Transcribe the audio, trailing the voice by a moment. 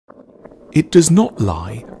It does not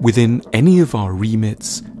lie within any of our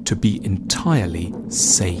remits to be entirely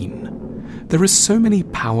sane. There are so many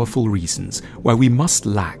powerful reasons why we must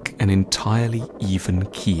lack an entirely even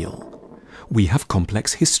keel. We have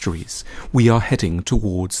complex histories. We are heading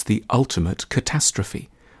towards the ultimate catastrophe.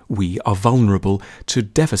 We are vulnerable to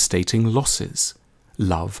devastating losses.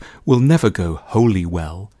 Love will never go wholly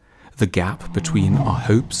well. The gap between our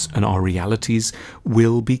hopes and our realities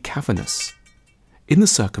will be cavernous. In the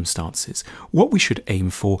circumstances, what we should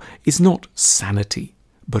aim for is not sanity,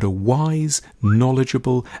 but a wise,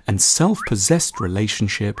 knowledgeable, and self-possessed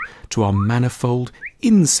relationship to our manifold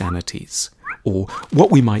insanities, or what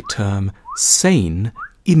we might term sane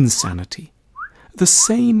insanity. The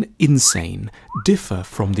sane insane differ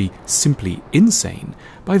from the simply insane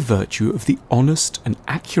by virtue of the honest and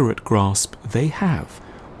accurate grasp they have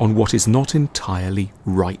on what is not entirely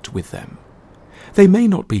right with them. They may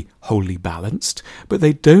not be wholly balanced, but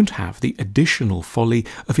they don't have the additional folly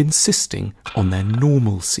of insisting on their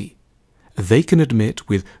normalcy. They can admit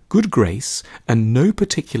with good grace and no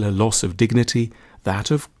particular loss of dignity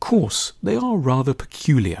that, of course, they are rather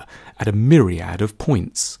peculiar at a myriad of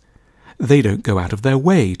points. They don't go out of their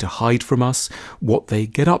way to hide from us what they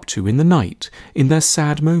get up to in the night, in their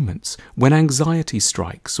sad moments, when anxiety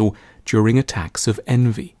strikes, or during attacks of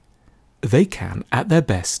envy. They can, at their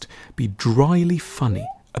best, be dryly funny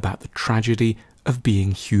about the tragedy of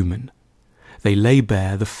being human. They lay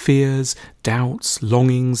bare the fears, doubts,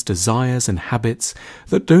 longings, desires, and habits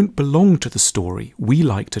that don't belong to the story we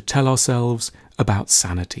like to tell ourselves about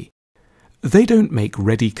sanity. They don't make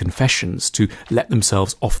ready confessions to let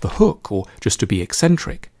themselves off the hook or just to be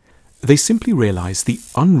eccentric. They simply realize the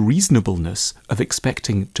unreasonableness of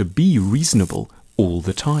expecting to be reasonable all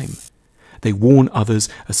the time. They warn others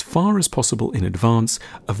as far as possible in advance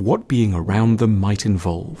of what being around them might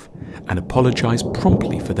involve, and apologize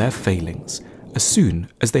promptly for their failings as soon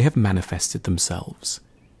as they have manifested themselves.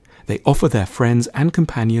 They offer their friends and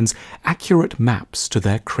companions accurate maps to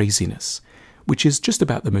their craziness, which is just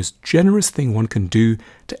about the most generous thing one can do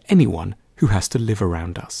to anyone who has to live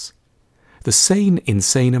around us. The sane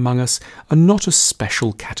insane among us are not a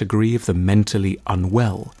special category of the mentally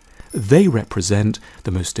unwell. They represent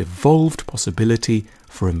the most evolved possibility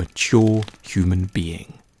for a mature human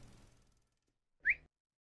being.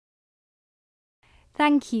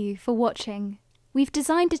 Thank you for watching. We've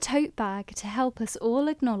designed a tote bag to help us all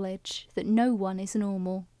acknowledge that no one is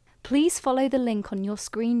normal. Please follow the link on your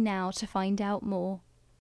screen now to find out more.